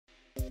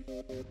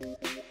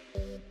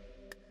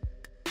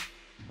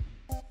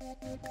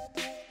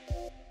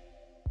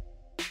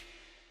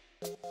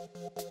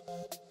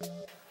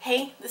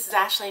Hey, this is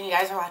Ashley and you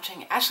guys are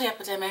watching Ashley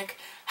Epidemic.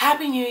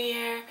 Happy New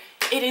Year!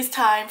 It is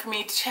time for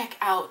me to check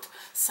out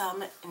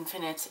some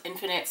Infinite.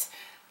 Infinite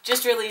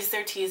just released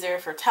their teaser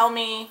for Tell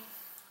Me.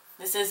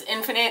 This is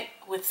Infinite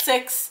with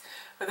 6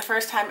 for the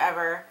first time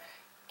ever.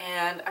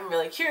 And I'm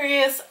really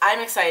curious.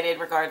 I'm excited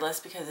regardless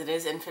because it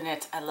is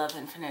Infinite. I love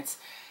Infinite.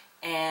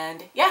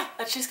 And yeah,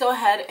 let's just go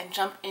ahead and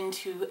jump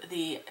into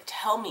the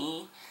Tell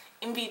Me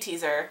MV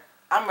teaser.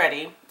 I'm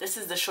ready. This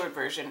is the short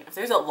version. If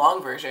there's a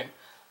long version,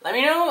 let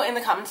me know in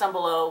the comments down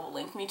below.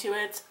 Link me to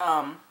it.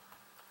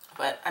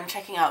 But I'm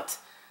checking out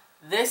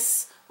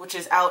this, which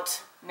is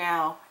out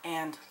now,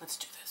 and let's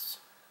do this.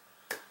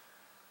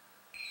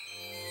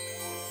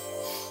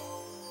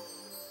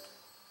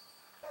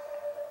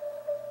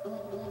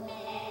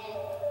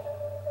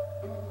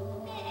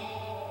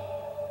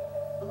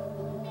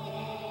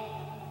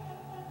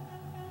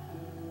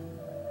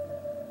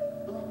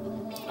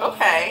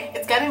 Okay,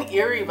 it's got an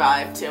eerie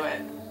vibe to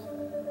it.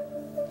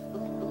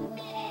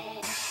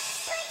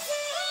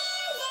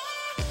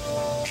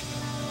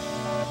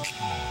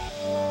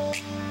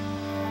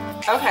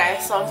 Okay,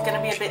 so it's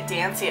gonna be a bit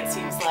dancey, it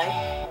seems like.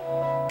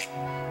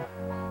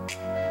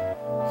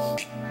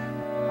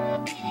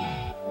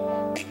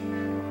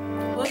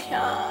 Look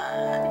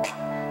on.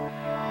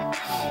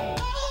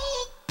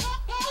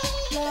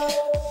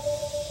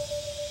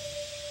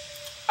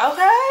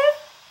 Okay,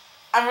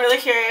 I'm really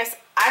curious.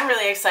 I'm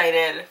really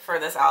excited for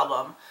this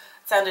album.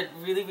 It sounded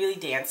really, really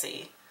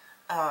dancey.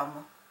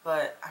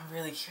 But I'm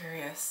really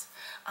curious.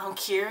 I'm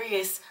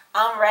curious.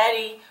 I'm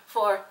ready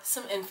for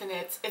some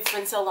Infinites. It's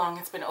been so long.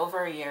 It's been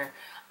over a year.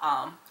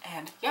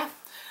 And yeah,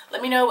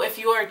 let me know if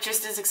you are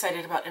just as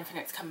excited about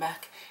Infinite's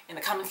comeback in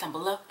the comments down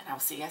below. And I will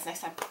see you guys next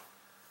time.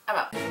 I'm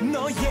out.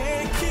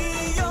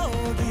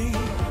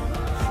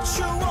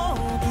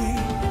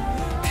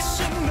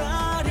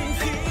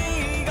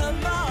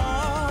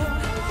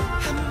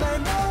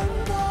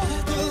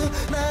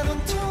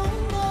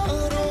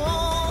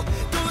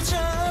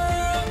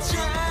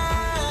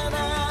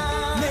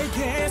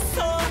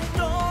 So